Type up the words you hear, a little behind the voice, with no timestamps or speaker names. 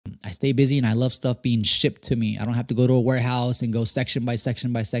I stay busy and I love stuff being shipped to me. I don't have to go to a warehouse and go section by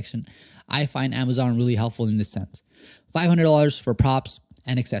section by section. I find Amazon really helpful in this sense. $500 for props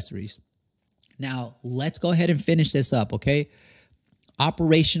and accessories. Now, let's go ahead and finish this up, okay?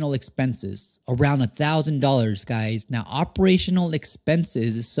 Operational expenses, around $1,000, guys. Now, operational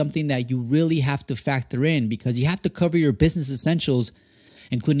expenses is something that you really have to factor in because you have to cover your business essentials,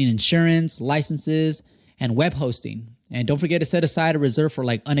 including insurance, licenses, and web hosting. And don't forget to set aside a reserve for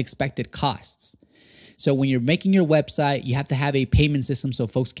like unexpected costs. So when you're making your website, you have to have a payment system so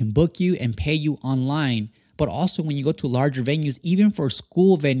folks can book you and pay you online. But also when you go to larger venues, even for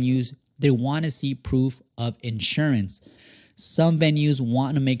school venues, they want to see proof of insurance. Some venues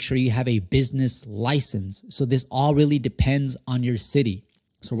want to make sure you have a business license. So this all really depends on your city.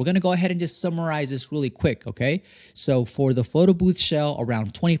 So we're going to go ahead and just summarize this really quick, okay? So for the photo booth shell,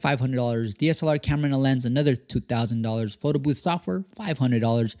 around $2,500. DSLR camera and a lens, another $2,000. Photo booth software,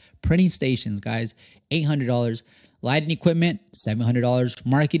 $500. Printing stations, guys, $800. Lighting equipment, $700.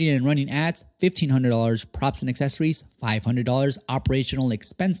 Marketing and running ads, $1,500. Props and accessories, $500. Operational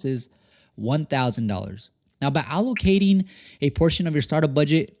expenses, $1,000. Now, by allocating a portion of your startup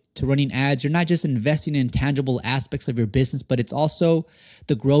budget to running ads, you're not just investing in tangible aspects of your business, but it's also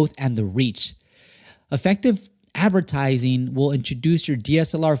the growth and the reach. Effective advertising will introduce your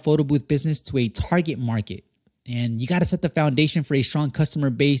DSLR photo booth business to a target market. And you got to set the foundation for a strong customer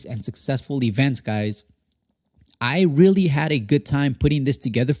base and successful events, guys. I really had a good time putting this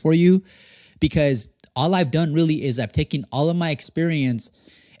together for you because all I've done really is I've taken all of my experience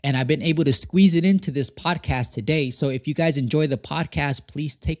and I've been able to squeeze it into this podcast today. So if you guys enjoy the podcast,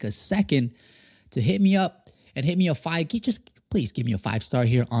 please take a second to hit me up and hit me a please give me a 5-star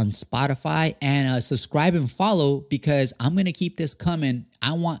here on Spotify and subscribe and follow because I'm going to keep this coming.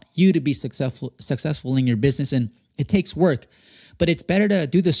 I want you to be successful in your business, and it takes work, but it's better to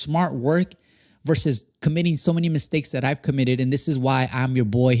do the smart work versus committing so many mistakes that I've committed. And this is why I'm your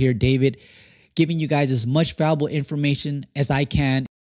boy here, David, giving you guys as much valuable information as I can.